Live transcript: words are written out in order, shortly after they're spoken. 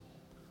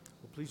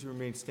Please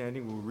remain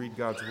standing. We'll read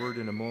God's word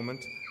in a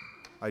moment.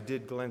 I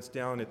did glance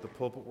down at the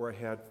pulpit where I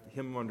had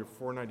hymn under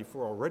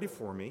 494 already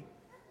for me,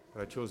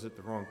 but I chose it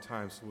the wrong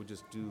time, so we'll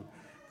just do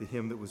the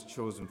hymn that was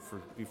chosen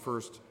for be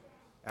first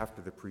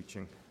after the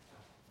preaching.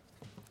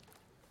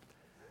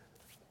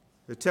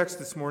 The text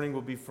this morning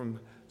will be from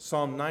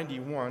Psalm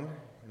 91,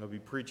 and I'll be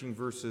preaching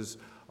verses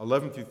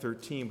 11 through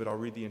 13, but I'll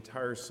read the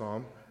entire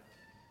psalm.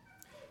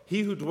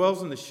 He who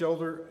dwells in the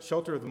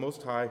shelter of the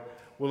Most High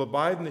will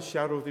abide in the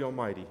shadow of the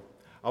Almighty.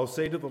 I will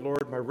say to the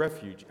Lord, my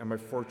refuge and my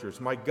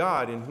fortress, my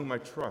God in whom I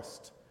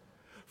trust.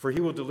 For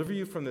he will deliver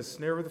you from the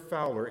snare of the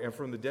fowler and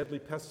from the deadly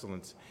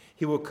pestilence.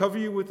 He will cover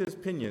you with his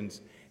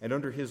pinions, and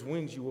under his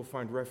wings you will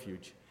find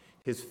refuge.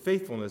 His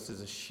faithfulness is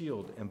a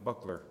shield and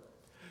buckler.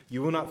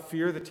 You will not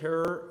fear the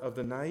terror of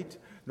the night,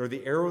 nor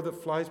the arrow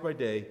that flies by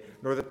day,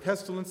 nor the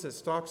pestilence that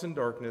stalks in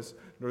darkness,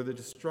 nor the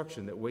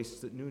destruction that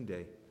wastes at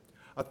noonday.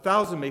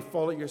 1,000 may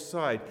fall at your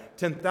side,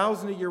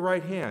 10,000 at your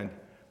right hand,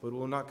 but it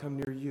will not come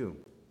near you.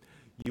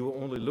 You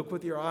will only look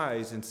with your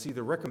eyes and see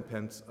the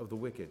recompense of the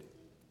wicked.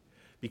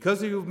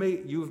 Because you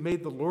have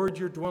made the Lord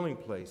your dwelling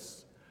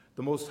place,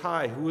 the Most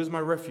High, who is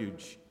my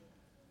refuge.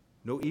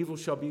 No evil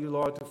shall be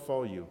allowed to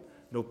fall you,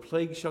 no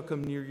plague shall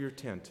come near your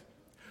tent.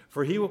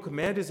 For he will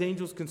command his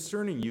angels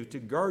concerning you to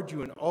guard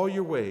you in all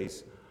your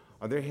ways.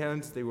 On their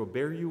hands they will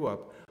bear you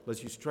up,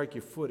 lest you strike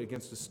your foot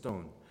against a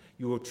stone.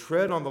 You will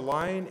tread on the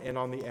lion and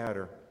on the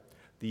adder.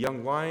 The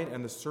young lion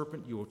and the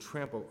serpent you will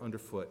trample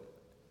underfoot.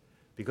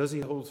 Because he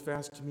holds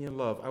fast to me in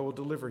love, I will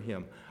deliver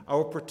him. I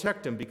will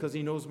protect him because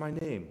he knows my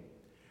name.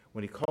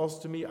 When he calls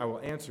to me, I will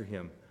answer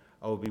him.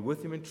 I will be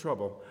with him in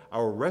trouble. I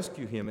will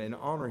rescue him and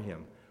honor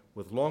him.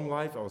 With long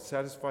life, I will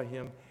satisfy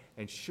him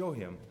and show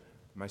him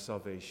my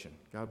salvation.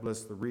 God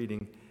bless the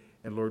reading,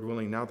 and Lord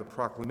willing, now the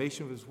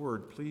proclamation of his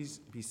word. Please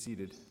be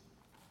seated.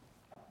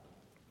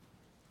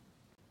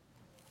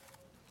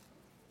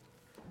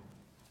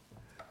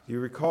 You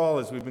recall,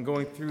 as we've been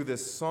going through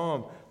this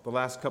psalm the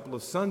last couple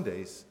of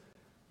Sundays,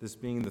 this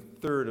being the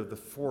third of the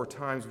 4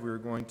 times we are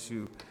going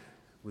to,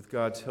 with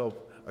God's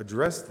help,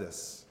 address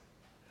this.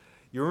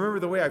 You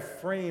remember the way I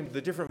framed the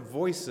different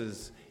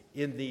voices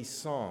in the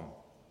psalm.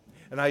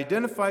 And I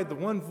identified the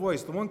one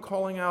voice, the one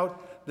calling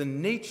out the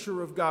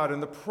nature of God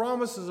and the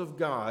promises of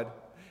God,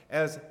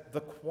 as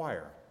the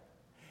choir.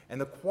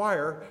 And the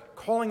choir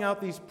calling out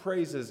these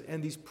praises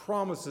and these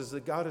promises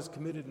that God has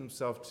committed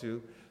himself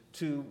to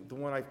the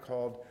one I've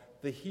called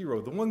the hero,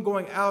 the one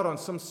going out on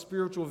some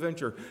spiritual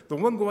venture, the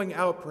one going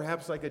out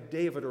perhaps like a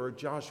David or a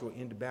Joshua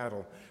into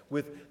battle,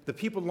 with the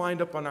people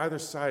lined up on either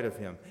side of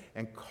him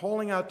and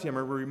calling out to him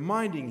and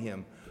reminding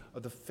him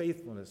of the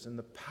faithfulness and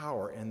the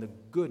power and the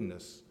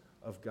goodness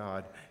of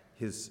God,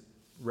 his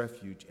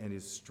refuge and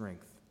his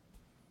strength.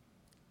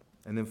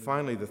 And then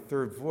finally, the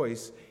third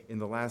voice in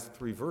the last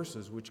 3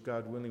 verses, which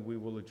God willing we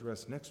will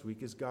address next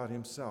week, is God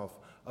himself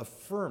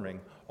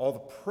affirming all the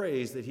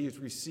praise that he is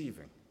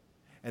receiving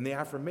and the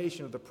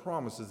affirmation of the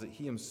promises that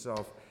he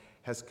himself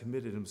has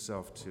committed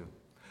himself to.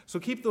 So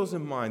keep those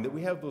in mind, that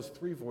we have those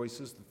 3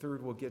 voices. The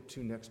third we'll get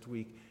to next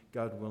week,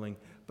 God willing.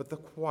 But the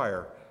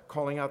choir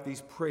calling out these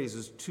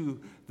praises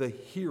to the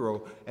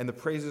hero, and the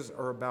praises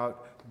are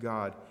about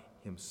God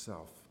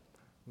himself.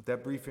 With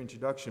that brief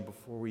introduction,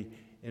 before we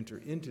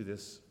enter into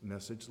this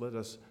message, let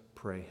us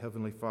pray.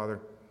 Heavenly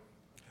Father,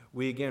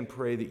 we again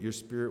pray that your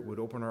Spirit would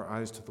open our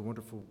eyes to the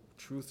wonderful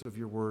truths of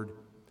your word,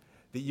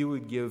 that you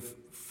would give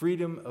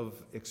freedom of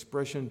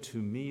expression to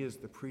me as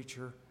the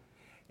preacher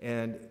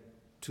and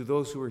to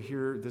those who are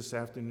here this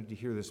afternoon to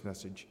hear this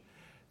message,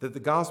 that the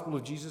gospel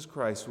of Jesus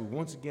Christ would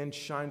once again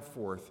shine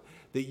forth,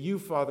 that you,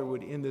 Father,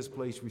 would in this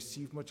place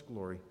receive much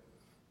glory.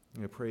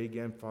 And I pray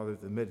again, Father,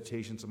 the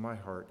meditations of my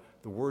heart,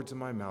 the words of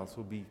my mouth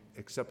will be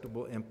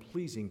acceptable and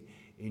pleasing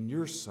in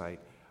your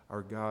sight,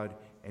 our God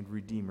and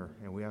Redeemer.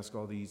 And we ask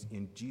all these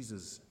in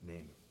Jesus'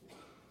 name.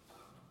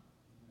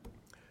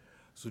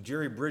 So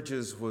Jerry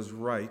Bridges was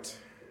right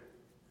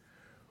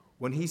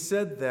when he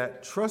said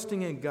that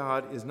trusting in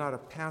God is not a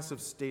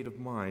passive state of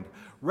mind.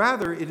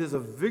 Rather, it is a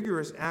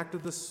vigorous act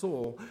of the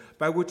soul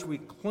by which we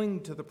cling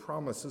to the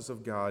promises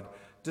of God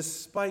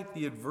despite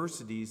the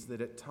adversities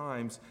that at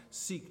times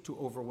seek to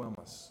overwhelm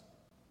us.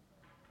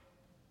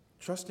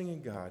 Trusting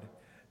in God,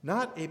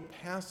 not a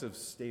passive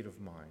state of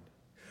mind,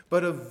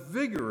 but a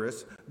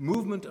vigorous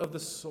movement of the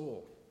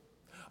soul.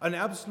 An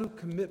absolute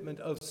commitment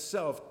of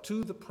self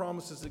to the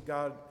promises that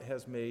God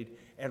has made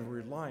and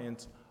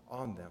reliance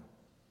on them.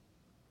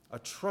 A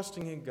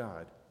trusting in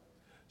God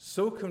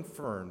so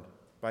confirmed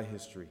by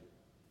history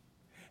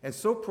and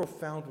so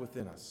profound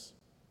within us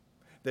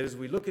that as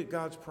we look at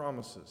God's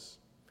promises,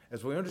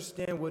 as we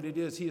understand what it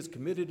is he has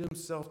committed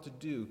himself to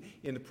do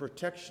in the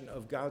protection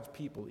of God's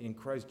people in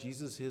Christ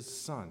Jesus, his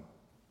Son,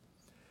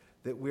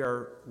 that we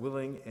are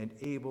willing and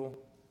able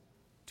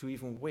to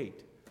even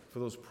wait for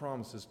those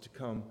promises to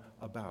come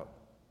about.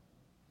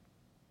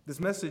 This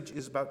message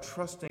is about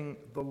trusting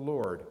the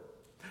Lord,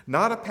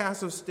 not a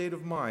passive state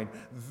of mind,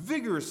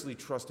 vigorously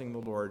trusting the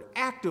Lord,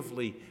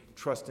 actively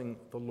trusting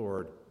the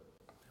Lord.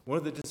 One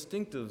of the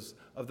distinctives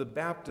of the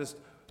Baptist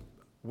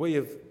way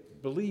of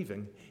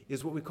believing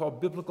is what we call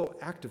biblical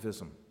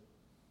activism.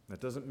 That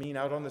doesn't mean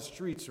out on the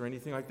streets or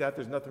anything like that.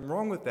 There's nothing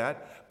wrong with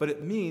that. But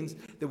it means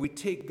that we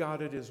take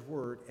God at his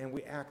word and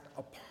we act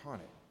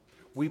upon it.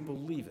 We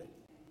believe it.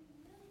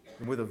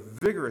 And with a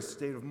vigorous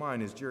state of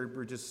mind, as Jerry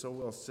Bridges so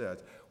well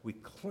said, we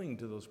cling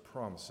to those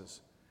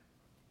promises.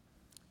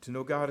 To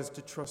know God is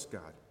to trust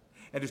God.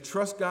 And to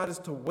trust God is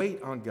to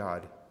wait on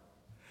God.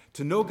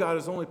 To know God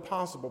is only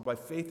possible by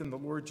faith in the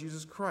Lord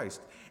Jesus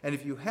Christ. And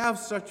if you have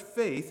such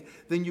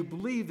faith, then you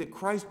believe that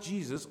Christ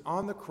Jesus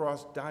on the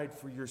cross died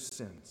for your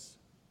sins.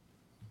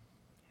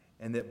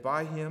 And that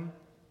by him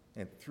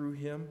and through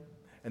him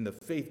and the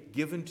faith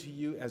given to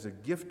you as a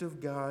gift of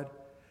God,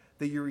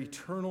 that your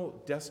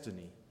eternal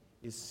destiny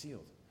is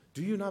sealed.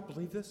 Do you not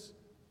believe this?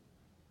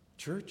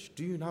 Church,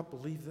 do you not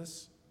believe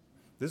this?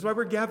 This is why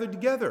we're gathered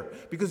together,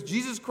 because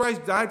Jesus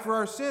Christ died for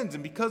our sins,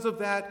 and because of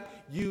that,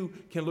 you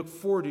can look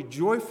forward to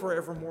joy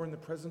forevermore in the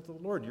presence of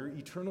the Lord. Your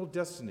eternal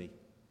destiny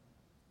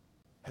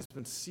has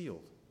been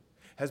sealed,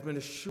 has been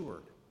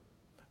assured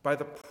by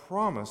the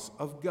promise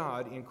of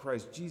God in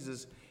Christ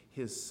Jesus,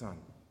 his Son.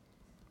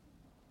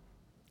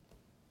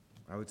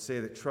 I would say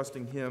that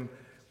trusting him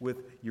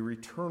with your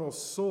eternal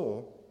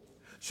soul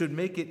should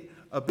make it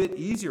a bit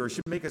easier,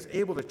 should make us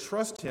able to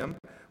trust him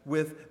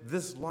with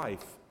this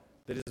life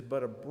that is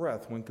but a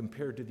breath when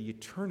compared to the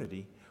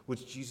eternity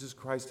which Jesus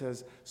Christ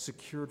has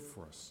secured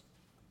for us.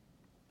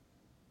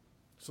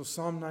 So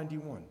Psalm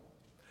 91.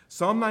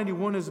 Psalm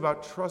 91 is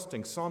about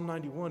trusting. Psalm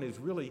 91 is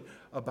really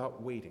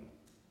about waiting.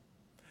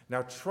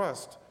 Now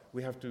trust,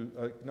 we have to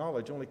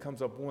acknowledge, only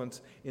comes up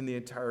once in the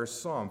entire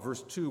psalm.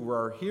 Verse 2, where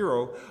our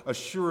hero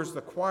assures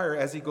the choir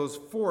as he goes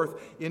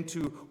forth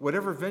into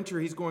whatever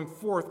venture he's going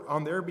forth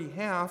on their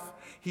behalf,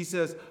 he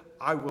says,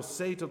 I will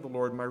say to the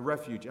Lord, my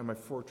refuge and my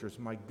fortress,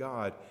 my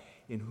God,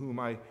 in whom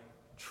I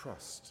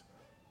trust.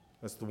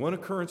 That's the one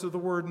occurrence of the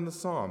word in the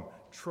psalm,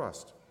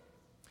 trust.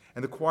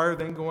 And the choir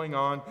then going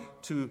on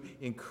to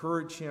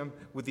encourage him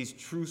with these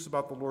truths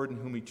about the Lord in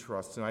whom he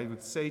trusts. And I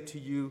would say to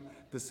you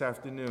this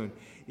afternoon,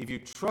 if you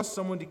trust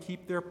someone to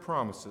keep their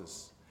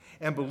promises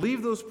and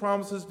believe those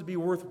promises to be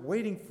worth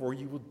waiting for,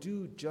 you will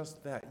do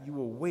just that. You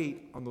will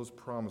wait on those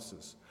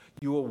promises.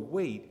 You will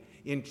wait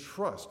in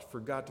trust for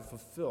God to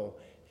fulfill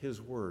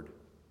his word.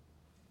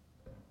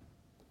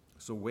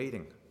 So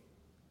waiting.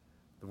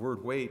 The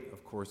word wait,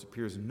 of course,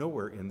 appears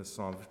nowhere in the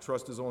psalm. If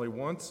trust is only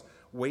once,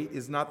 wait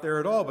is not there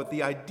at all. But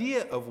the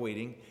idea of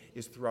waiting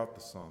is throughout the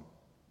psalm.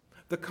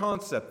 The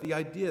concept, the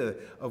idea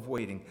of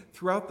waiting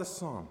throughout the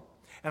psalm.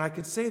 And I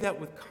can say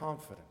that with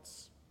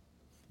confidence,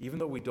 even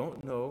though we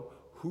don't know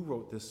who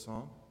wrote this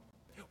psalm.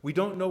 We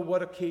don't know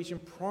what occasion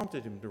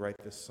prompted him to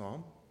write this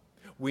psalm.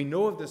 We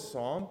know of this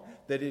psalm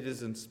that it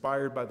is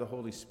inspired by the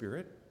Holy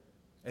Spirit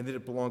and that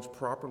it belongs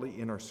properly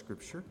in our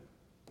scripture.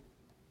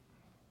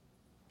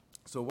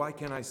 So why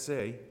can I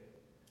say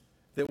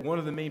that one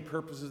of the main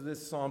purposes of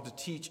this psalm to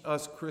teach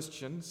us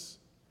Christians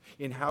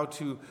in how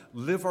to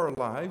live our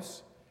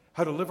lives,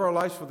 how to live our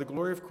lives for the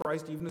glory of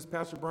Christ, even as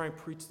Pastor Brian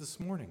preached this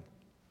morning?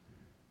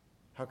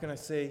 How can I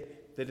say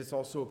that it's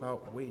also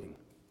about waiting?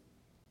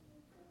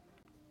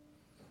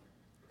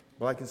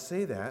 Well, I can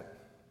say that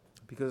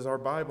because our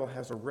Bible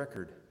has a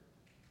record,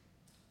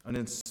 an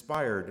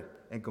inspired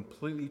and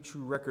completely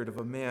true record of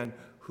a man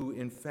who,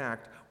 in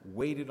fact,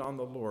 waited on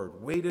the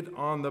Lord, waited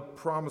on the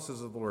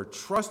promises of the Lord,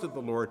 trusted the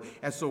Lord,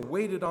 and so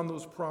waited on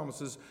those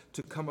promises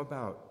to come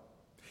about.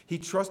 He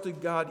trusted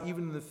God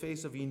even in the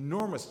face of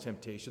enormous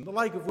temptation, the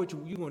like of which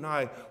you and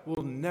I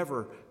will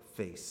never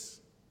face.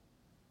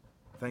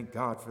 Thank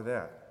God for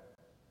that.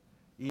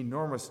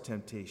 Enormous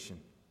temptation.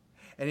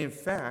 And in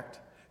fact,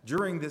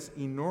 during this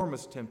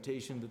enormous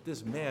temptation that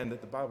this man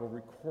that the Bible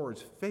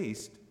records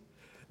faced,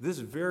 this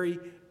very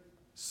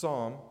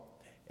psalm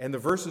and the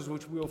verses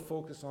which we'll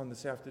focus on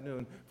this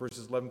afternoon,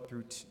 verses 11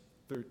 through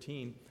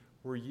 13,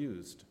 were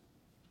used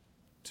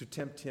to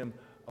tempt him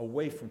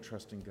away from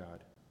trusting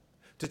God,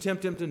 to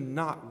tempt him to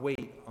not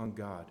wait on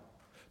God,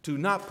 to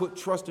not put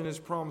trust in his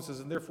promises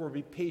and therefore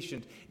be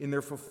patient in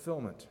their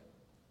fulfillment.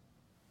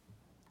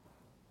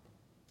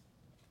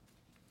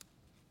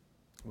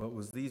 Well, it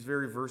was these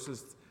very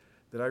verses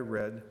that I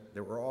read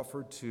that were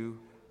offered to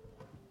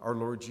our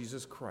Lord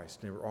Jesus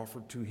Christ. They were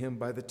offered to him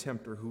by the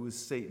tempter, who is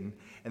Satan,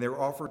 and they were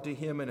offered to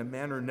him in a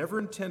manner never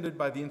intended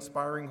by the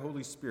inspiring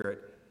Holy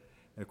Spirit.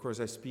 And of course,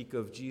 I speak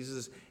of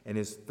Jesus and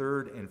his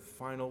third and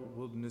final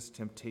wilderness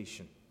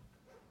temptation.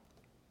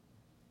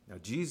 Now,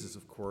 Jesus,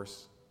 of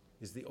course,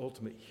 is the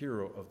ultimate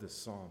hero of this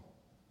psalm.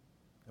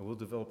 And we'll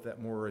develop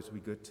that more as we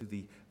get to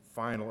the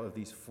final of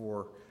these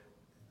 4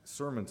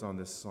 sermons on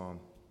this psalm.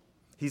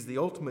 He's the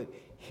ultimate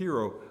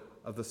hero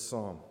of the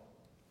psalm.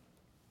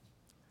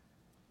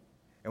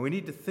 And we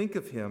need to think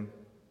of him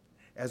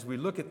as we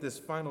look at this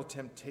final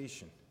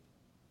temptation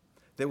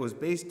that was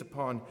based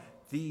upon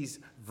these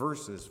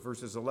verses,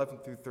 verses 11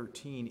 through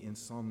 13 in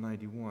Psalm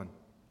 91.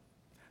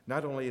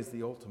 Not only as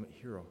the ultimate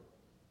hero,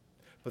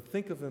 but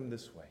think of him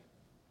this way.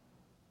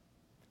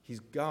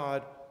 He's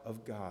God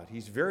of God.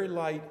 He's very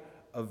light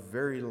of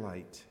very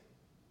light.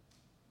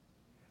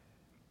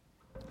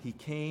 He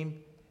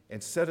came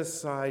and set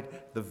aside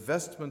the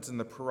vestments and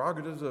the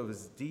prerogatives of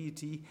his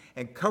deity,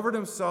 and covered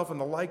himself in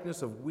the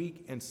likeness of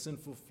weak and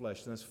sinful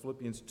flesh. And that's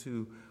Philippians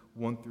 2,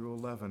 1 through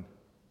 11.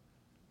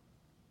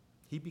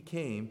 He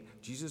became,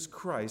 Jesus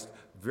Christ,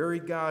 very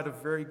God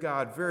of very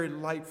God, very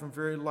light from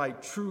very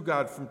light, true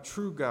God from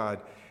true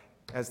God,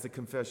 as the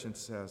confession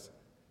says.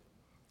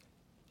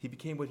 He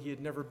became what he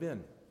had never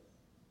been.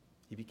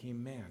 He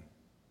became man.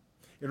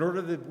 In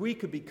order that we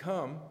could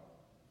become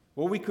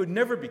what we could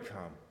never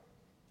become,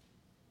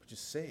 which is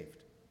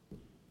saved,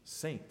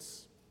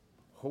 saints,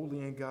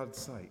 holy in God's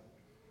sight.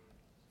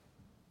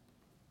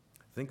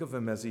 Think of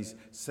him as he's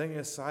setting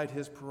aside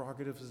his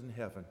prerogatives in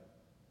heaven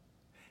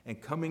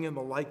and coming in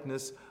the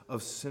likeness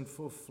of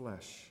sinful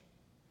flesh,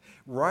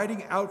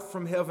 riding out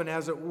from heaven,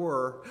 as it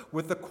were,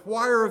 with the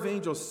choir of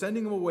angels,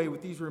 sending him away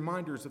with these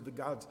reminders of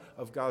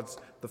God's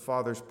the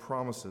Father's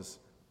promises.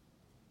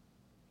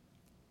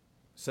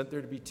 Sent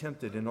there to be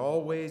tempted in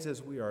all ways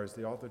as we are, as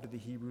the author to the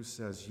Hebrews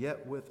says,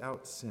 yet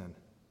without sin.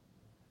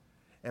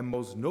 And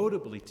most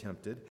notably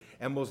tempted,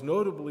 and most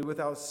notably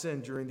without sin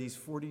during these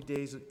 40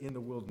 days in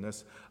the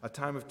wilderness, a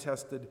time of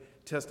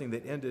testing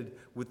that ended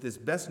with this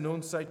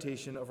best-known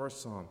citation of our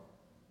psalm.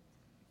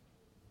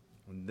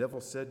 When the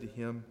devil said to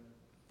him,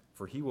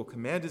 "For he will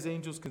command his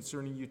angels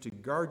concerning you to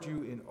guard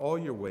you in all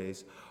your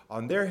ways.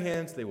 On their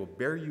hands they will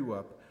bear you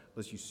up,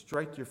 lest you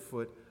strike your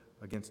foot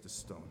against a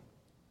stone."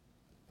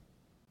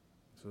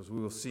 So as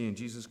we will see in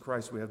Jesus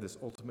Christ, we have this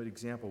ultimate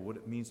example of what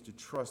it means to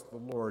trust the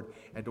Lord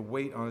and to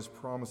wait on his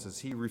promises.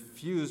 He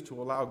refused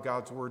to allow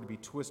God's word to be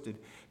twisted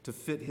to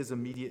fit his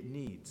immediate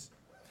needs.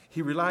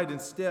 He relied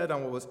instead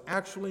on what was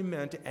actually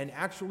meant and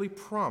actually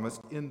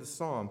promised in the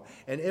psalm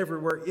and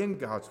everywhere in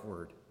God's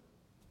word.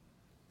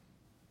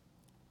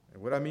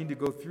 And what I mean to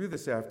go through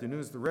this afternoon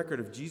is the record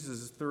of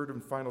Jesus' third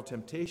and final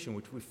temptation,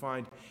 which we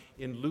find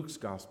in Luke's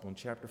gospel in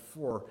chapter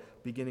 4,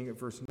 beginning at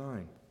verse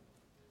 9.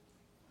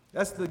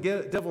 That's the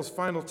devil's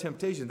final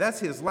temptation. That's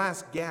his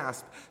last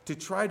gasp to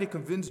try to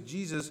convince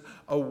Jesus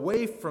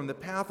away from the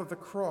path of the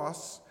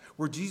cross,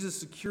 where Jesus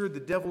secured the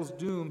devil's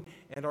doom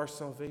and our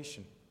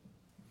salvation.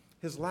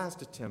 His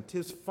last attempt,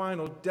 his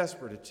final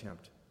desperate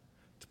attempt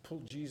to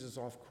pull Jesus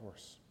off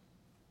course,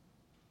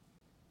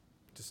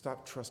 to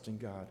stop trusting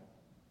God,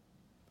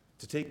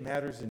 to take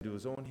matters into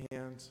his own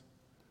hands,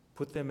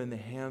 put them in the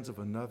hands of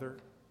another,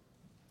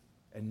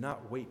 and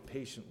not wait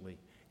patiently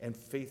and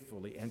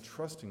faithfully and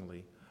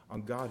trustingly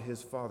on God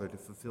his Father to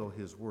fulfill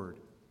his word.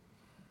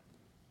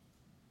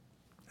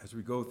 As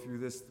we go through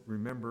this,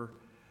 remember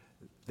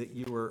that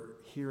you are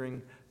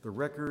hearing the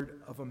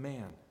record of a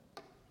man,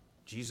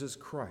 Jesus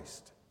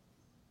Christ.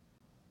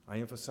 I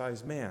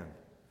emphasize man,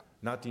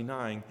 not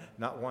denying,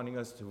 not wanting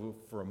us to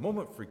for a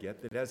moment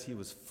forget that as he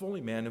was fully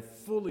man and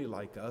fully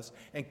like us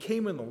and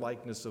came in the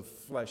likeness of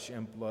flesh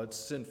and blood,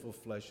 sinful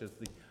flesh as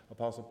the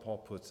Apostle Paul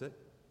puts it,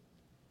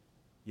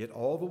 yet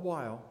all the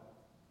while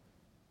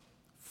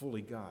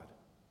fully God.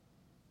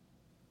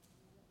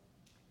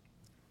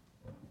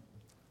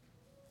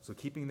 So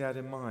keeping that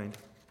in mind,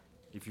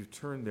 if you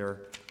turn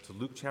there to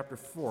Luke chapter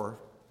 4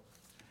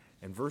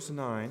 and verse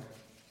 9,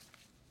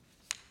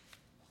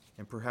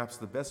 and perhaps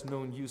the best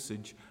known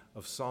usage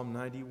of Psalm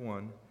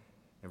 91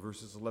 and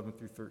verses 11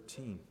 through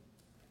 13.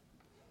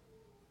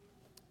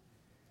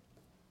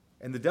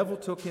 And the devil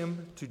took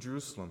him to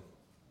Jerusalem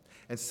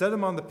and set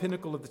him on the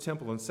pinnacle of the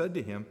temple and said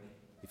to him,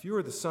 "If you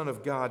are the Son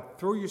of God,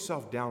 throw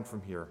yourself down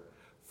from here.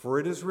 For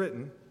it is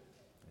written,"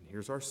 and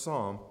here's our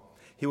psalm,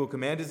 "He will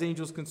command his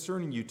angels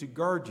concerning you to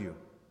guard you."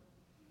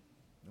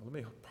 Now, let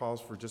me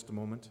pause for just a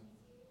moment.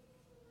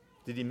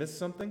 Did he miss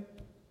something?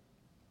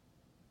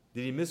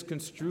 Did he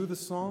misconstrue the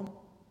psalm?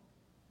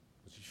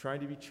 Was he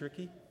trying to be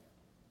tricky?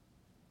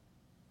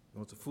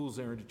 Well, it's a fool's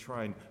errand to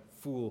try and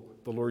fool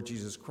the Lord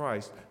Jesus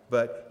Christ.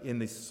 But in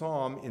the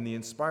psalm, in the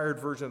inspired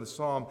version of the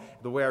psalm,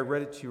 the way I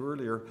read it to you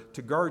earlier,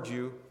 to guard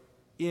you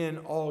in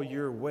all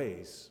your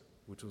ways,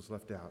 which was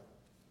left out.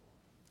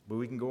 But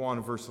we can go on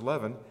in verse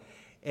 11.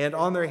 "And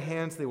on their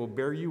hands they will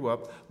bear you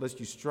up, lest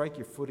you strike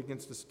your foot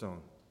against a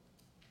stone."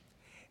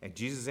 And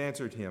Jesus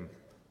answered him,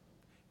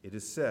 "It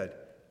is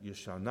said, you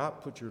shall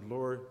not put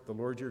the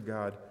Lord your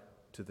God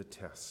to the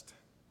test."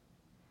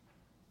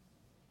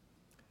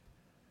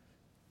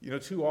 You know,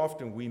 too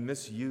often we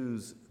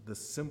misuse the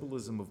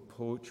symbolism of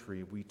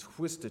poetry. We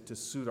twist it to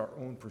suit our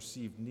own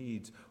perceived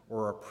needs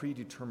or our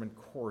predetermined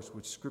course,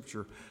 which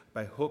Scripture,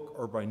 by hook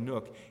or by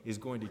nook, is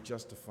going to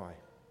justify.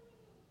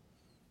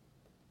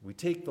 We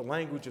take the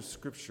language of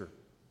Scripture,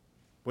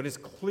 when it's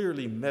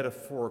clearly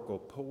metaphorical,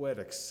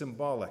 poetic,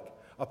 symbolic,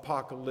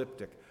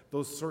 apocalyptic,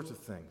 those sorts of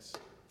things,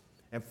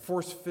 and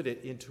force fit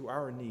it into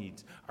our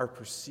needs, our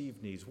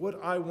perceived needs, what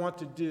I want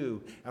to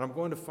do, and I'm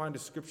going to find a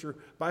Scripture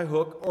by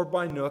hook or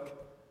by nook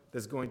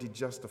that's going to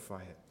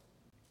justify it.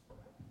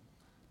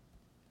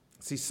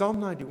 See, Psalm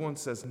 91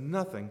 says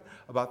nothing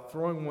about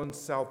throwing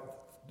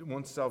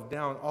oneself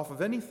down off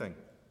of anything,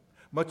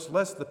 much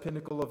less the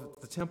pinnacle of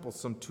the temple,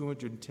 some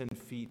 210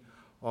 feet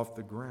off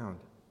the ground.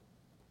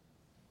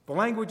 The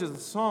language of the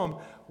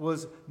psalm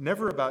was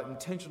never about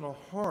intentional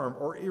harm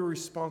or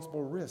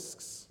irresponsible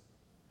risks.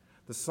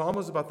 The psalm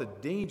is about the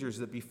dangers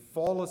that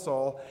befall us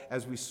all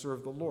as we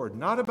serve the Lord.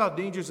 Not about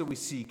dangers that we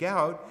seek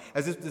out,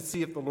 as if to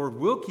see if the Lord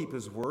will keep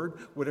his word,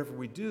 whatever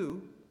we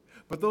do,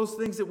 but those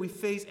things that we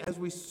face as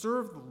we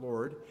serve the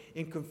Lord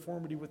in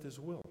conformity with his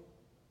will,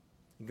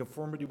 in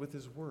conformity with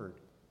his word,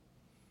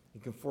 in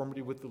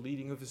conformity with the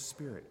leading of his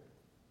Spirit.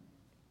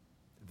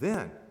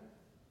 Then,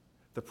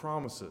 the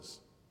promises,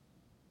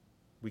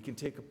 we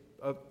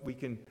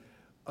can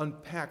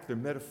unpack their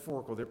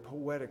metaphorical, their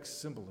poetic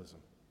symbolism,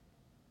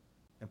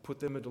 and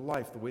put them into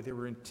life the way they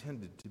were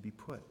intended to be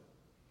put.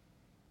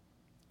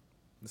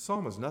 The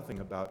psalm is nothing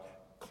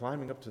about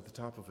climbing up to the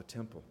top of a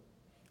temple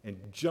and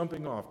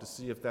jumping off to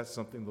see if that's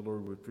something the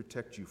Lord would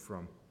protect you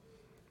from.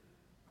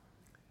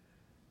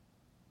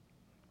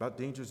 About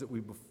dangers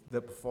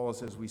that befall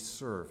us as we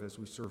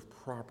serve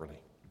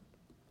properly.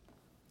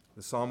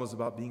 The psalm is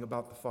about being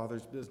about the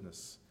Father's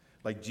business.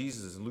 Like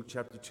Jesus in Luke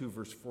chapter 2,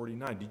 verse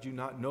 49. Did you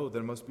not know that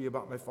it must be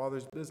about my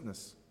Father's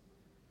business?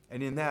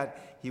 And in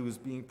that, he was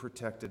being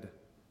protected.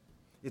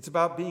 It's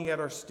about being at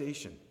our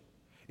station.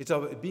 It's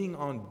about being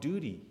on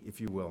duty, if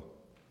you will,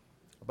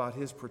 about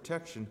his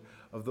protection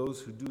of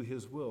those who do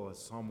his will, as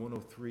Psalm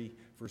 103,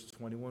 verse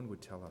 21 would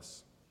tell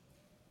us.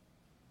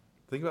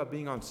 Think about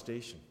being on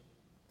station.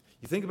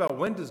 You think about,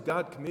 when does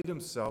God commit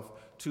himself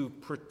to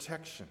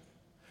protection,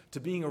 to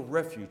being a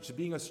refuge, to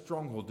being a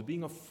stronghold, to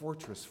being a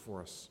fortress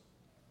for us?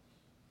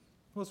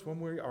 Well, it's when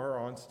we are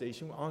on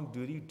station, on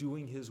duty,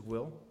 doing his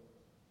will,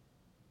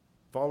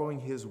 following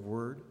his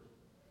word.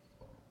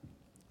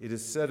 It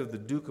is said of the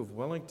Duke of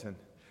Wellington,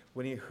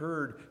 when he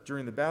heard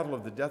during the battle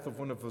of the death of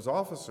one of his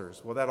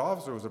officers, well, that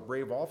officer was a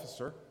brave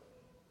officer,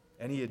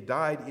 and he had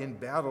died in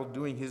battle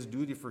doing his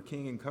duty for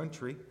king and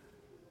country.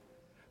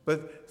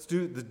 But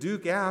the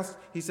Duke asked,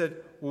 he said,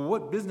 well,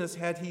 what business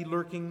had he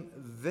lurking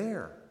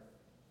there?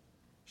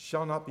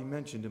 Shall not be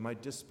mentioned in my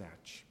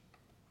dispatch.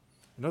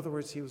 In other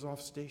words, he was off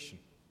station,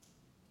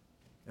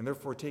 and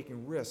therefore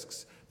taking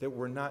risks that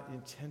were not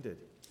intended.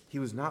 He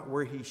was not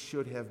where he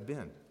should have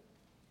been.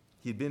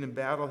 He had been in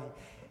battle,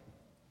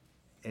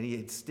 and he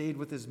had stayed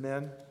with his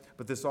men,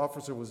 but this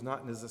officer was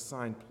not in his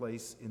assigned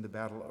place in the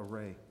battle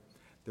array.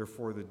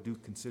 Therefore, the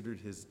Duke considered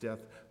his death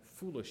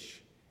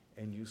foolish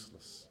and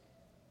useless.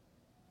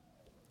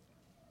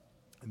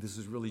 And this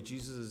is really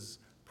Jesus'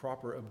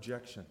 proper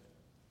objection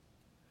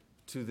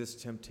to this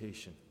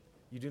temptation.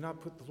 You do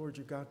not put the Lord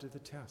your God to the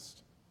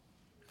test.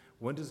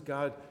 When does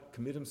God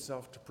commit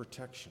himself to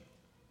protection,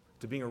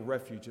 to being a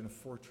refuge and a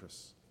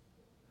fortress?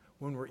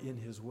 When we're in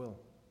his will,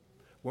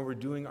 when we're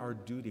doing our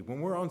duty, when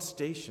we're on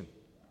station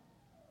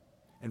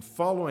and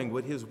following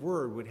what his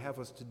word would have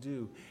us to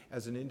do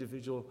as an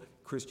individual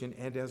Christian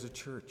and as a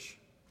church.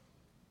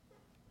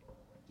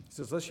 He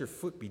says, lest your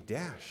foot be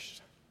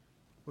dashed.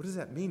 What does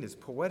that mean? It's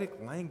poetic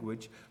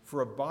language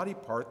for a body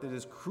part that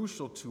is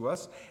crucial to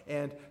us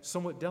and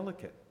somewhat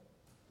delicate.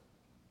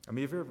 I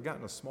mean, have you ever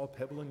gotten a small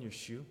pebble in your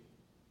shoe?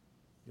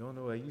 You all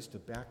know I used to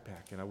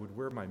backpack, and I would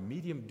wear my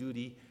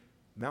medium-duty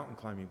mountain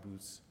climbing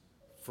boots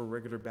for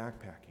regular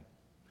backpacking.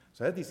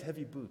 So I had these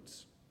heavy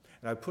boots,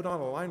 and I put on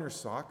a liner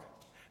sock,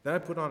 then I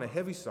put on a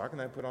heavy sock, and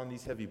I put on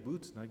these heavy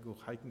boots, and I'd go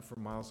hiking for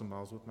miles and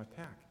miles with my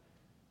pack.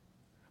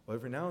 Well,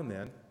 every now and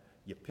then,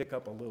 you pick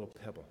up a little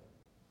pebble,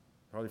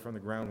 probably from the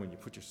ground. When you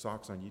put your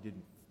socks on, you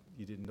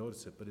didn't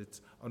notice it, but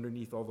it's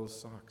underneath all those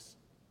socks.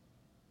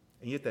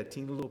 And yet that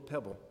teeny little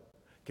pebble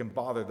can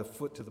bother the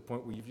foot to the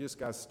point where you've just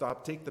got to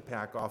stop, take the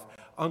pack off,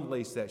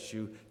 unlace that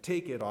shoe,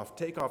 take it off,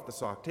 take off the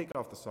sock,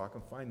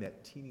 and find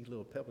that teeny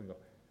little pebble and go.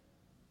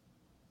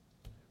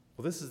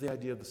 Well, this is the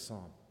idea of the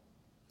psalm.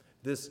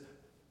 This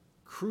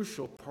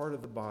crucial part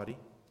of the body,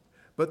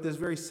 but this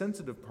very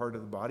sensitive part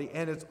of the body,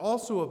 and it's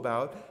also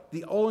about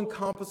the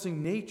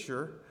all-encompassing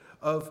nature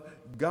of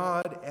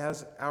God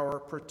as our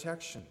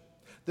protection.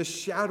 The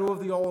shadow of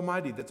the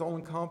Almighty that's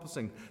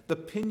all-encompassing. The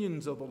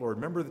pinions of the Lord.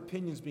 Remember the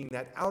pinions being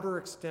that outer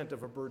extent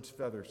of a bird's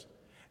feathers.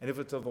 And if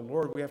it's of the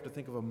Lord, we have to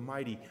think of a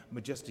mighty,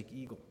 majestic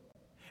eagle.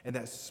 And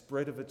that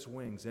spread of its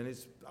wings and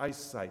its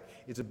eyesight,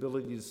 its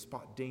ability to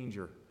spot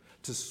danger,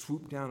 to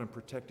swoop down and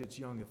protect its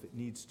young if it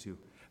needs to.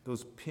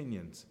 Those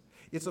pinions.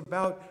 It's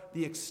about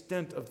the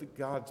extent of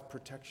God's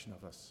protection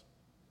of us.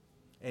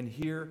 And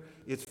here,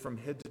 it's from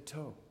head to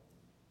toe.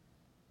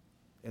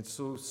 And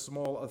so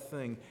small a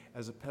thing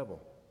as a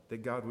pebble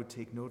that God would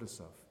take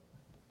notice of.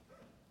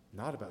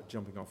 Not about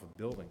jumping off a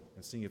building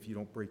and seeing if you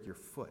don't break your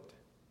foot.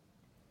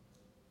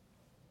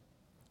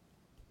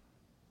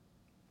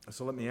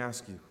 So let me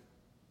ask you,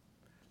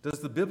 does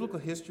the biblical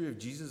history of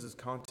Jesus'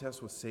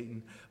 contest with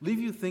Satan leave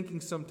you thinking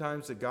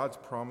sometimes that God's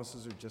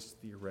promises are just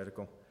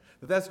theoretical?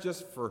 That that's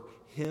just for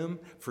him,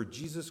 for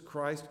Jesus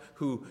Christ,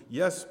 who,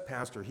 yes,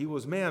 Pastor, he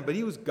was man, but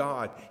he was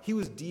God. He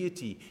was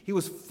deity. He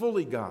was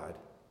fully God.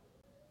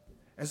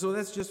 And so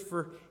that's just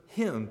for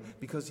him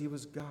because he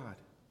was God.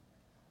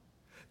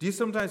 Do you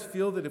sometimes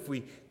feel that if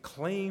we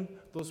claim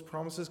those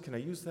promises, can I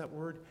use that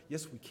word?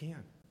 Yes, we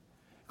can.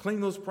 Claim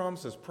those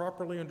promises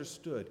properly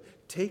understood,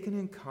 taken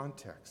in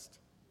context.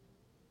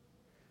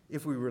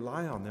 If we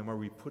rely on them, are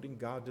we putting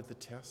God to the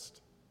test?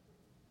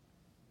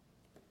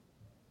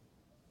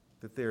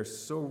 that they are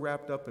so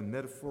wrapped up in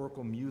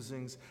metaphorical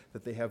musings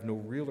that they have no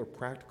real or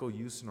practical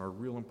use in our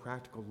real and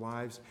practical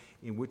lives,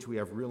 in which we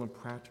have real and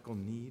practical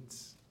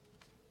needs,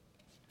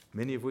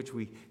 many of which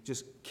we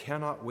just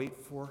cannot wait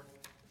for?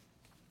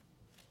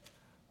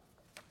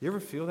 You ever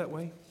feel that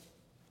way?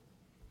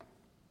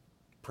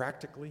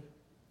 Practically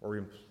or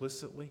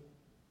implicitly?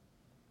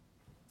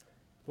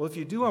 Well, if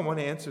you do, I want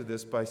to answer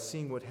this by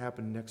seeing what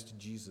happened next to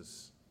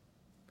Jesus.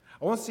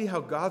 I want to see how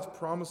God's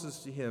promises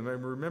to him,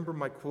 and remember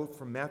my quote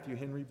from Matthew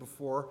Henry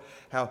before,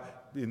 how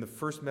in the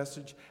first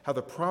message, how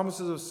the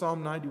promises of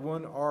Psalm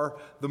 91 are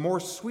the more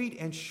sweet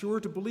and sure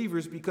to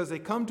believers because they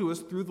come to us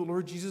through the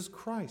Lord Jesus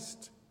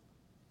Christ.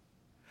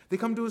 They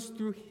come to us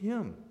through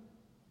him.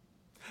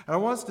 And I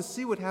want us to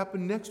see what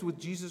happened next with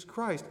Jesus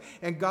Christ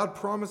and God's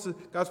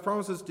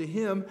promises to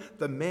him,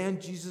 the man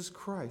Jesus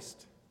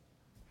Christ,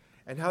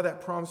 and how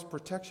that promised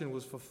protection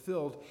was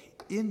fulfilled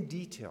in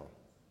detail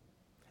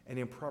and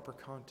in proper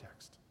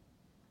context.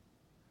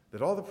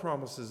 That all the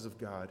promises of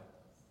God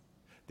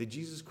that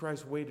Jesus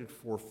Christ waited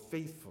for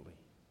faithfully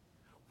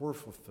were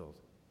fulfilled.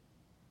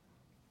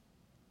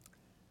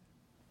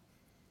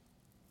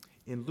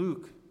 In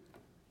Luke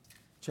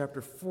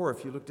chapter 4,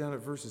 if you look down at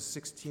verses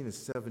 16 and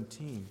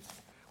 17,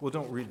 well,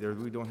 don't read there.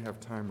 We don't have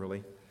time,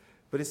 really.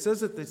 But it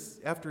says that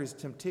after his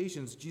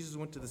temptations, Jesus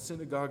went to the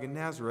synagogue in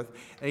Nazareth,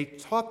 and he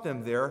taught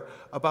them there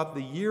about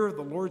the year of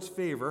the Lord's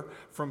favor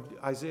from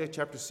Isaiah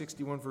chapter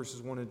 61,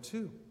 verses 1 and 2.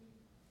 And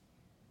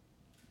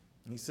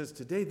he says,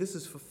 today this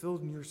is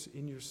fulfilled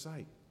in your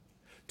sight.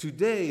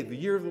 Today, the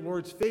year of the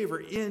Lord's favor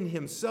in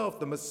himself,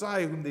 the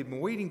Messiah whom they've been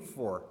waiting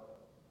for.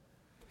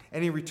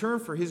 And he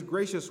returned for his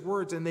gracious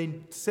words, and they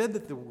said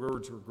that the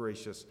words were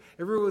gracious.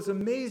 Everyone was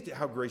amazed at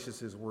how gracious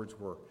his words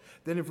were.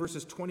 Then in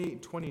verses 28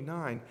 and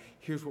 29,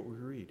 here's what we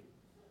read.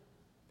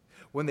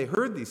 When they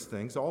heard these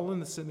things, all in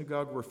the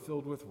synagogue were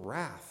filled with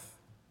wrath.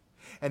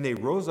 And they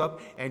rose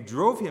up and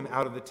drove him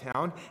out of the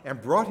town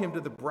and brought him to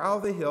the brow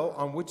of the hill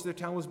on which their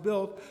town was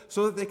built,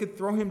 so that they could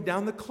throw him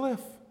down the cliff.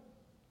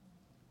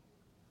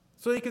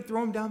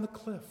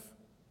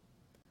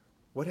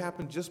 What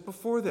happened just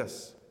before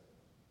this?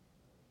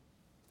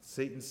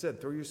 Satan said,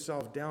 throw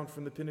yourself down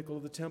from the pinnacle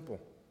of the temple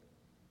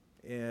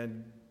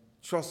and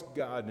trust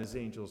God and his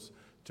angels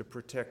to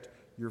protect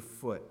your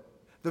foot.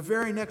 The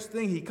very next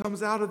thing, he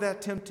comes out of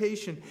that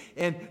temptation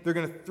and they're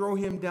going to throw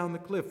him down the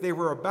cliff. They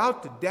were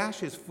about to dash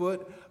his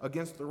foot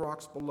against the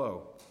rocks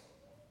below.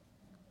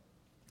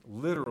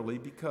 Literally,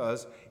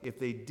 because if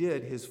they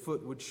did, his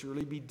foot would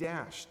surely be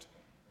dashed.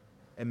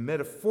 And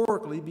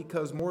metaphorically,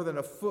 because more than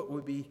a foot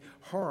would be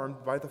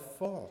harmed by the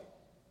fall.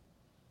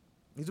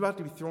 He's about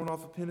to be thrown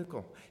off a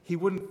pinnacle. He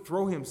wouldn't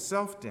throw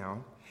himself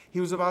down.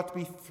 He was about to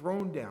be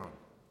thrown down.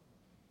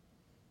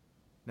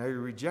 Now, he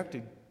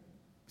rejected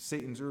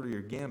Satan's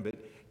earlier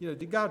gambit.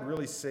 Did God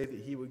really say that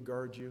he would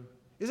guard you?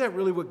 Is that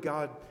really what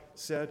God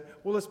said?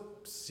 Well, let's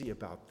see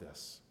about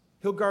this.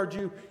 He'll guard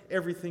you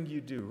everything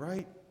you do,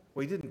 right?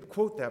 Well, he didn't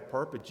quote that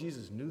part, but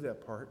Jesus knew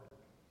that part.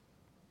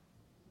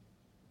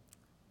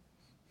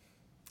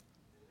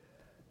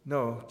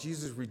 No,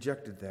 Jesus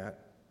rejected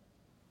that.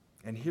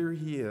 And here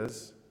he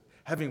is,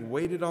 having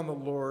waited on the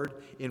Lord,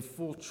 in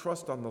full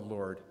trust on the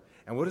Lord.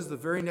 And what does the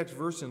very next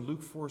verse in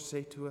Luke 4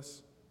 say to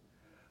us?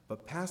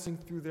 But passing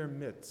through their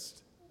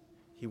midst,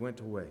 he went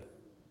away.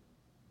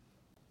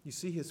 You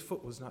see, his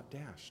foot was not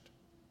dashed.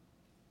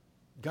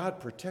 God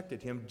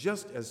protected him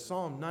just as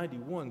Psalm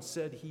 91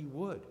 said he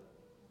would.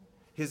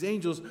 His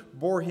angels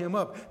bore him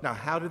up. Now,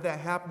 how did that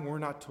happen? We're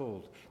not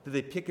told. Did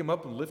they pick him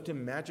up and lift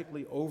him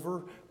magically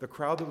over the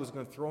crowd that was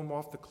going to throw him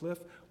off the cliff?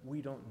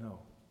 We don't know.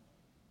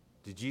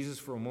 Did Jesus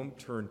for a moment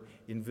turn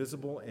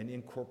invisible and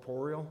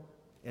incorporeal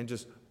and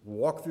just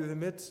walk through the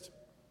midst?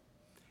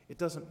 It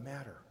doesn't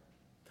matter.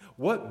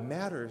 What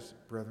matters,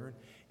 brethren,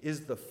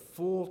 is the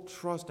full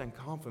trust and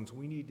confidence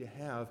we need to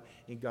have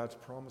in God's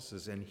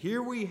promises. And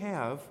here we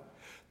have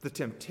the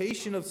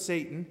temptation of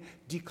Satan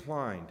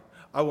declined.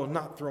 I will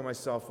not throw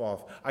myself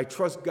off. I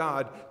trust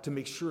God to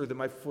make sure that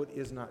my foot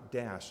is not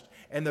dashed.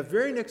 And the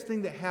very next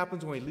thing that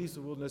happens when he leaves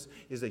the wilderness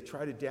is they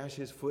try to dash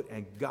his foot,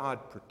 and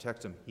God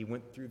protects him. He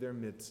went through their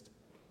midst.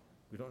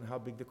 We don't know how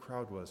big the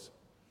crowd was.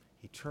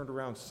 He turned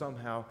around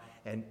somehow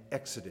and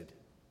exited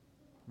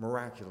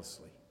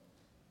miraculously.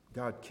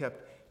 God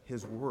kept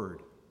his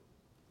word.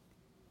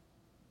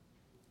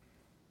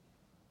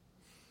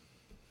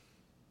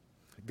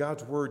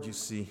 God's word, you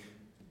see,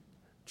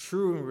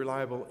 true and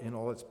reliable in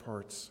all its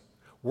parts,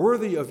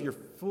 worthy of your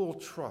full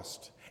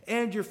trust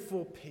and your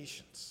full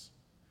patience,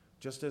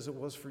 just as it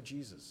was for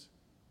Jesus,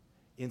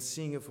 in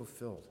seeing it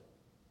fulfilled.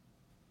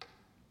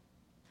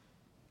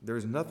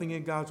 There's nothing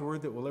in God's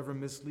word that will ever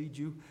mislead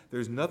you.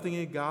 There's nothing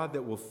in God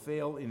that will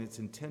fail in its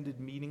intended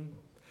meaning.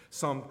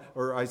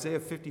 Isaiah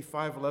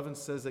 55:11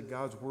 says that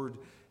God's word,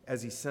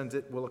 as he sends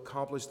it, will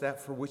accomplish that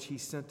for which he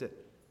sent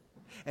it.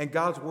 And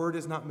God's word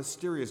is not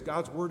mysterious.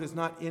 God's word is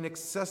not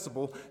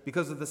inaccessible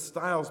because of the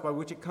styles by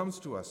which it comes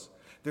to us.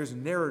 There's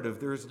narrative,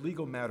 there's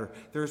legal matter,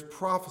 there's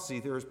prophecy,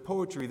 there's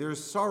poetry,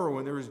 there's sorrow,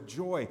 and there is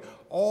joy,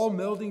 all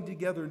melding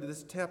together into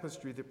this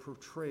tapestry that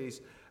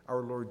portrays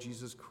our Lord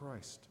Jesus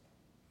Christ.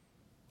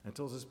 And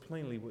tells us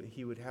plainly what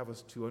he would have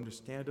us to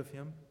understand of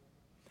him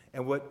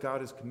and what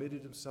God has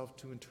committed himself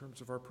to in terms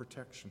of our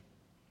protection.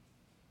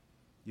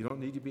 You don't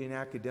need to be an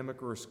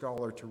academic or a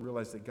scholar to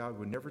realize that God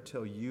would never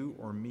tell you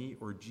or me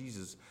or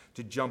Jesus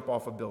to jump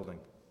off a building.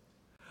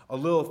 A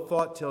little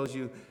thought tells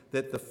you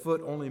that the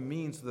foot only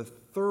means the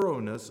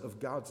thoroughness of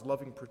God's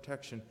loving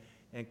protection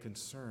and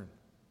concern.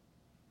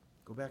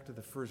 Go back to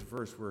the first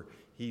verse where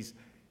he's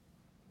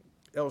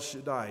El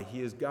Shaddai.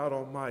 He is God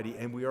Almighty,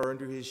 and we are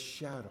under his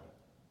shadow.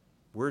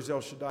 Where's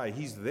El Shaddai?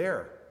 He's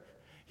there.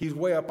 He's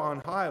way up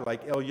on high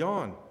like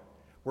Elyon.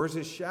 Where's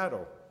his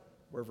shadow?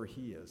 Wherever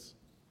he is,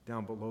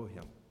 down below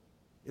him.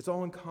 It's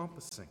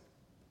all-encompassing.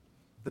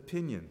 The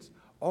pinions,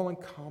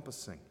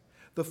 all-encompassing.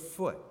 The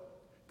foot,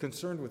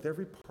 concerned with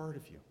every part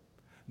of you.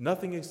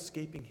 Nothing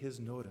escaping his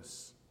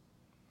notice.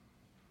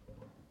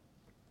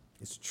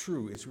 It's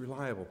true, it's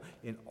reliable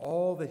in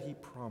all that he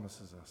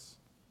promises us.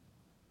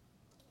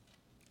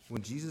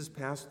 When Jesus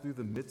passed through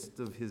the midst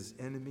of his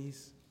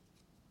enemies,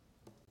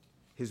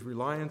 his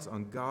reliance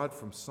on God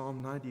from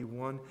Psalm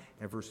 91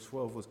 and verse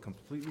 12 was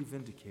completely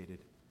vindicated,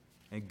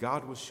 and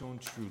God was shown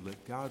true.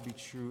 Let God be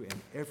true and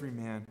every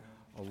man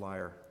a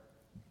liar.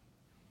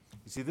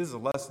 You see, this is a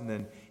lesson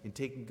then in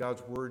taking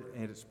God's word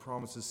and its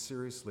promises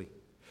seriously.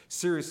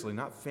 Seriously,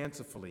 not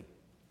fancifully,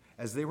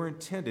 as they were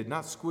intended,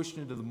 not squished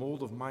into the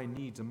mold of my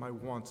needs and my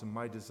wants and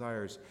my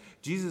desires.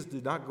 Jesus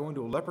did not go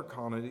into a leper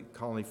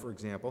colony, for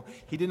example.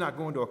 He did not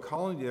go into a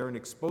colony there and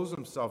expose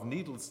himself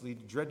needlessly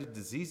to dreaded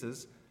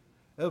diseases.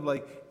 That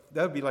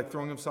would be like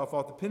throwing himself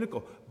off the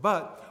pinnacle.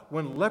 But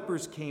when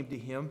lepers came to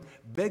him,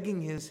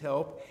 begging his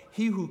help,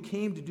 he who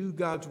came to do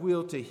God's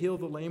will, to heal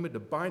the lame and to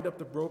bind up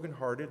the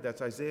brokenhearted,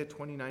 that's Isaiah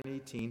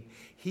 29:18,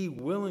 he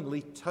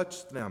willingly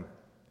touched them,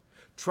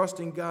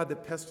 trusting God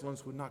that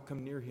pestilence would not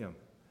come near him.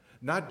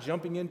 Not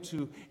jumping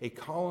into a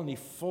colony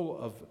full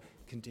of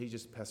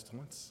contagious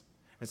pestilence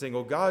and saying,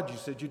 oh God, you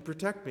said you'd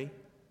protect me.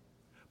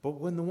 But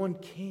when the one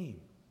came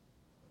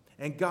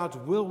and God's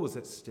will was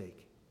at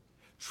stake,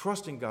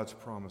 trusting God's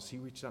promise, he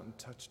reached out and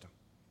touched him.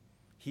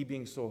 He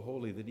being so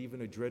holy that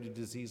even a dreaded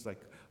disease like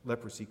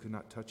leprosy could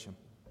not touch him.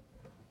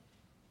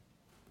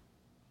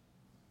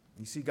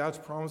 You see, God's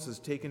promises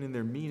taken in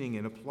their meaning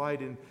and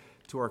applied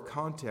into our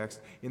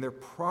context, in their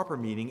proper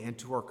meaning and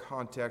to our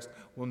context,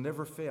 will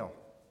never fail.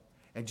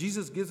 And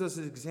Jesus gives us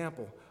an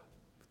example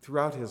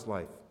throughout his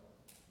life.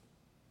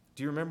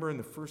 Do you remember in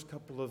the first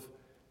couple of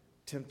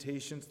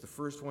temptations, the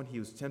first one, he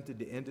was tempted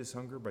to end his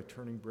hunger by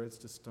turning bread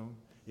to stone?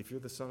 If you're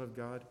the Son of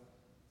God,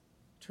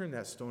 turn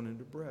that stone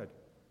into bread.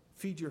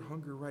 Feed your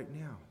hunger right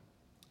now.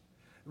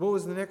 What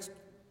was the next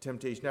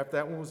temptation after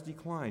that one was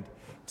declined?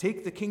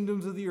 Take the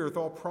kingdoms of the earth,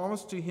 all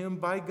promised to him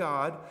by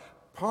God,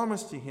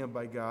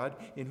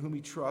 in whom he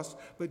trusts.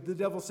 But the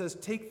devil says,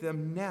 take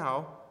them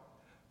now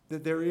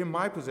that they're in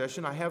my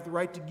possession. I have the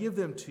right to give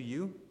them to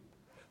you.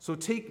 So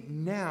take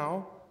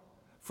now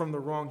from the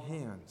wrong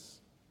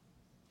hands.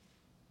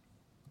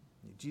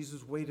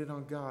 Jesus waited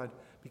on God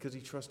because he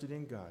trusted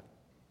in God.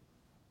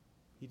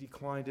 He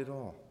declined it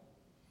all.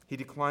 He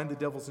declined the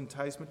devil's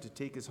enticement to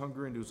take his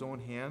hunger into his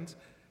own hands.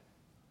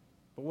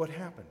 But what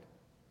happened?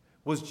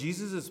 Was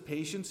Jesus'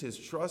 patience, his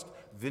trust,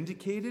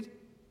 vindicated?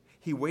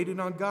 He waited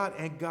on God,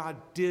 and God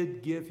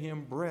did give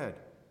him bread.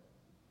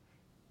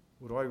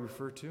 What do I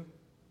refer to?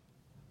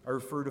 I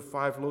refer to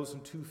 5 loaves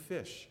and 2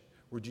 fish,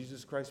 where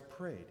Jesus Christ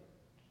prayed,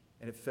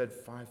 and it fed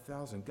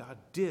 5,000. God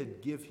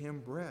did give him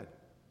bread.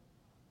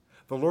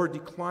 The Lord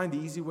declined the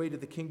easy way to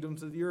the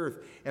kingdoms of the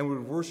earth and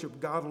would worship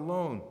God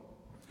alone.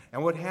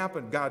 And what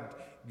happened?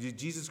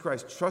 Jesus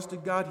Christ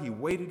trusted God, he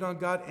waited on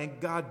God, and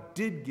God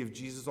did give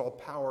Jesus all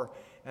power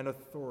and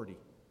authority.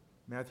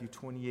 Matthew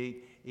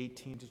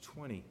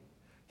 28:18-20.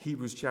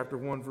 Hebrews chapter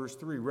 1, verse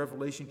 3.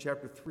 Revelation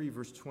chapter 3,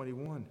 verse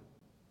 21.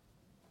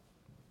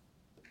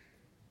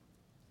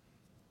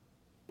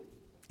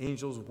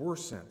 Angels were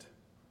sent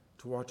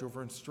to watch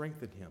over and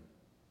strengthen him.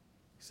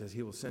 He says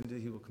he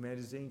will command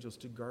his angels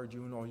to guard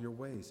you in all your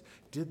ways.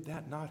 Did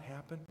that not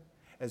happen?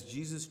 As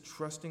Jesus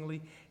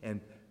trustingly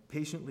and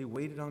patiently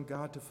waited on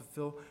God to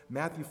fulfill.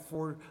 Matthew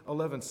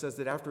 4:11 says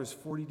that after his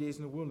 40 days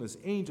in the wilderness,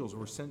 angels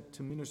were sent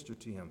to minister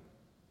to him.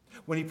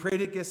 When he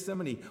prayed at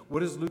Gethsemane,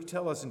 what does Luke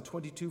tell us in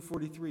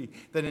 22:43?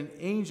 That an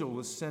angel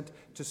was sent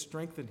to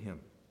strengthen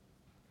him.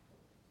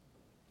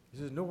 He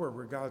says nowhere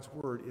where God's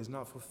word is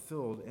not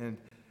fulfilled and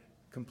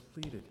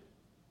completed.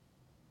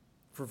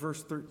 For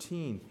verse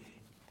 13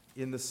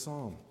 in the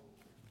psalm,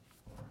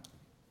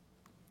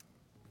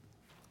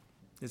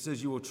 it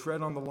says, you will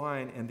tread on the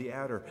lion and the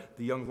adder,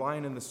 the young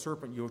lion and the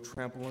serpent you will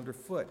trample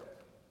underfoot.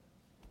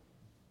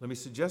 Let me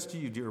suggest to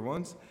you, dear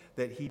ones,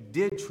 that he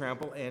did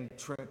trample and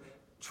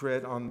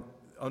tread on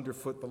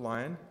underfoot the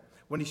lion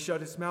when he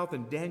shut his mouth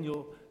and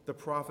Daniel the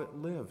prophet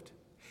lived.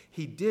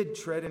 He did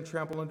tread and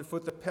trample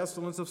underfoot the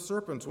pestilence of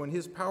serpents when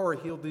his power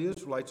healed the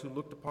Israelites who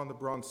looked upon the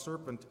bronze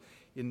serpent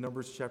in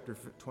Numbers chapter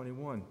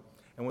 21.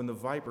 And when the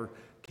viper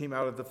came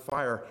out of the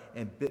fire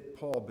and bit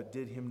Paul but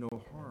did him no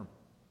harm.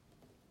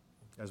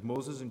 As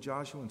Moses and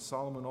Joshua and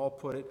Solomon all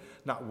put it,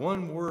 not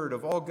one word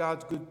of all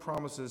God's good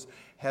promises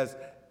has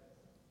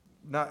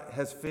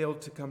failed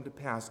to come to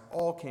pass.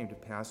 All came to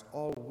pass.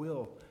 All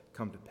will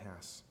come to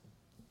pass.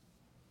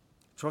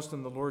 Trust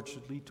in the Lord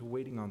should lead to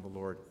waiting on the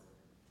Lord.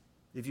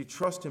 If you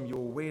trust him, you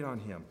will wait on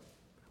him.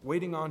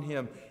 Waiting on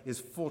him is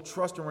full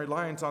trust and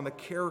reliance on the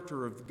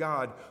character of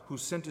God who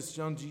sent his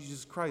Son,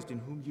 Jesus Christ, in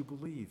whom you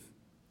believe.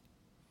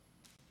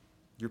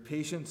 Your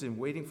patience in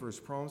waiting for his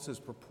promise is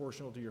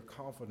proportional to your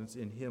confidence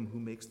in him who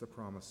makes the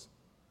promise.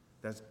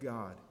 That's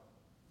God.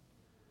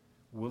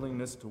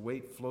 Willingness to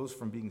wait flows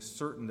from being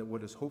certain that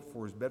what is hoped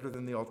for is better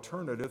than the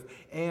alternative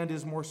and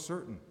is more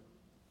certain.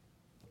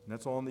 And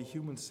that's all in the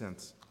human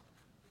sense.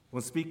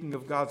 When speaking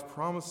of God's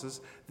promises,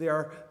 they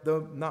are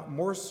not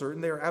more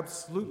certain, they are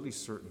absolutely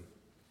certain.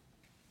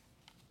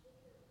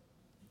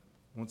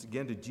 Once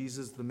again, to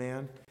Jesus the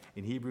man,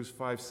 in Hebrews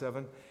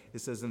 5:7, it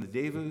says, in the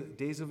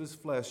days of his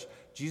flesh,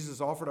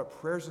 Jesus offered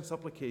up prayers and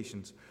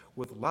supplications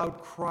with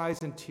loud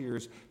cries and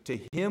tears to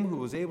him who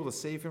was able to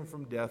save him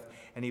from death,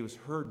 and he was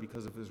heard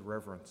because of his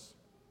reverence.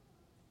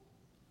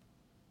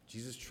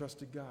 Jesus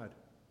trusted God.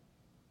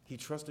 He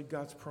trusted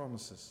God's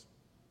promises.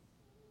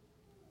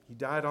 He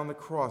died on the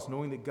cross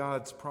knowing that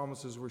God's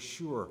promises were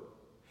sure.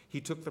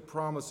 He took the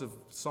promise of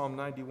Psalm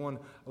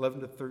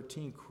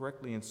 91:11-13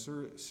 correctly and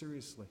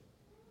seriously.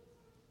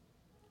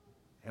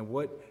 And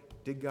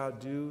what did God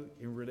do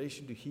in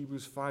relation to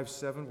Hebrews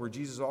 5:7, where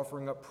Jesus is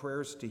offering up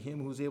prayers to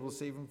him who is able to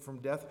save him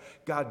from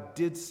death? God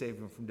did save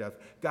him from death.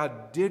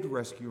 God did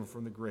rescue him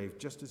from the grave,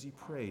 just as he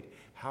prayed.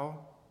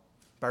 How?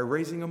 By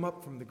raising him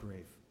up from the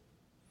grave,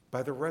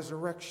 by the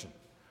resurrection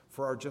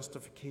for our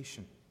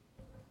justification.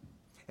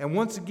 And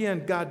once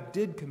again, God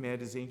did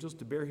command his angels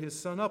to bear his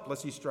Son up,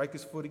 lest he strike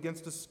his foot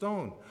against a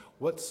stone.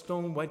 What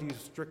stone might he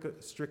have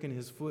stricken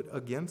his foot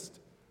against?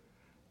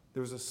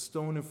 There was a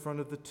stone in front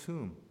of the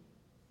tomb.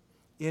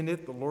 In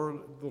it, the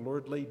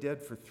Lord lay dead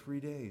for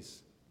 3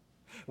 days.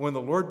 When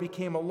the Lord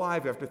became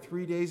alive after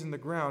 3 days in the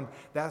ground,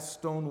 that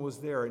stone was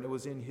there, and it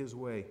was in his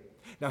way.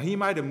 Now, he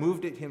might have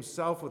moved it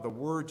himself with a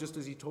word, just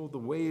as he told the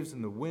waves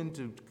and the wind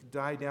to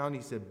die down.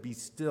 He said, "Be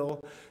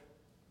still."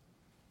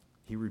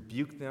 He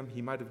rebuked them.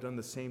 He might have done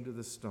the same to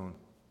the stone.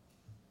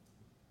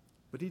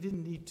 But he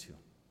didn't need to.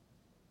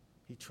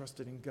 He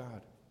trusted in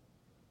God.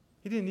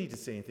 He didn't need to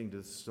say anything to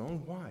the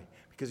stone. Why?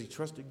 Because he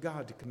trusted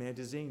God to command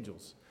his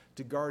angels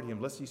to guard him,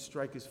 lest he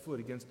strike his foot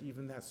against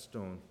even that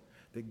stone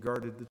that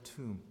guarded the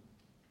tomb.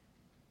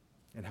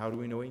 And how do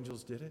we know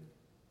angels did it?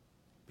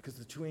 Because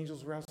the two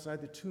angels were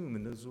outside the tomb,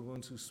 and those are the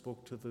ones who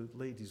spoke to the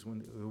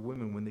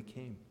women when they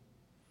came.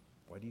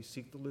 Why do you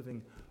seek the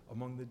living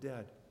among the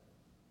dead?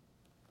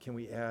 Can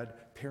we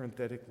add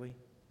parenthetically?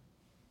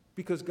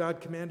 Because God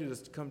commanded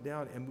us to come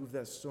down and move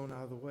that stone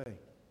out of the way.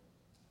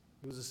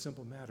 It was a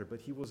simple matter,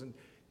 but he wasn't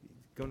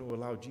going to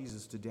allow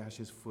Jesus to dash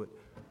his foot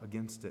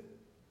against it.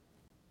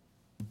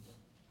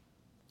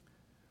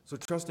 So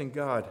trusting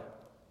God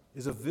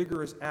is a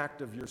vigorous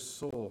act of your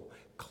soul,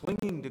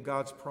 clinging to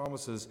God's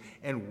promises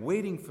and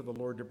waiting for the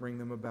Lord to bring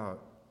them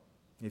about.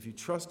 If you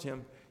trust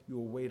him, you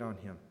will wait on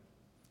him.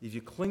 If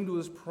you cling to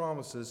his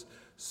promises,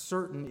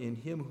 certain in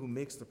him who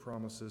makes the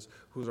promises,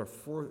 who is our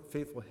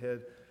faithful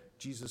head,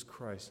 Jesus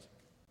Christ,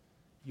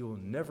 you will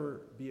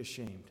never be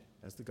ashamed,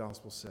 as the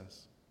gospel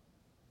says.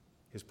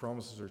 His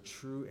promises are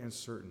true and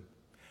certain.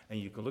 And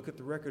you can look at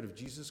the record of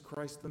Jesus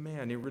Christ the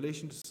man in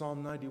relation to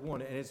Psalm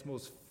 91 and its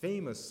most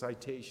famous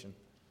citation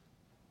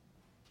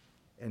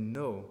and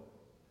know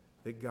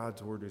that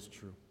God's word is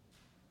true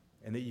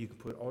and that you can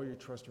put all your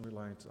trust and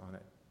reliance on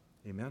it.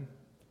 Amen?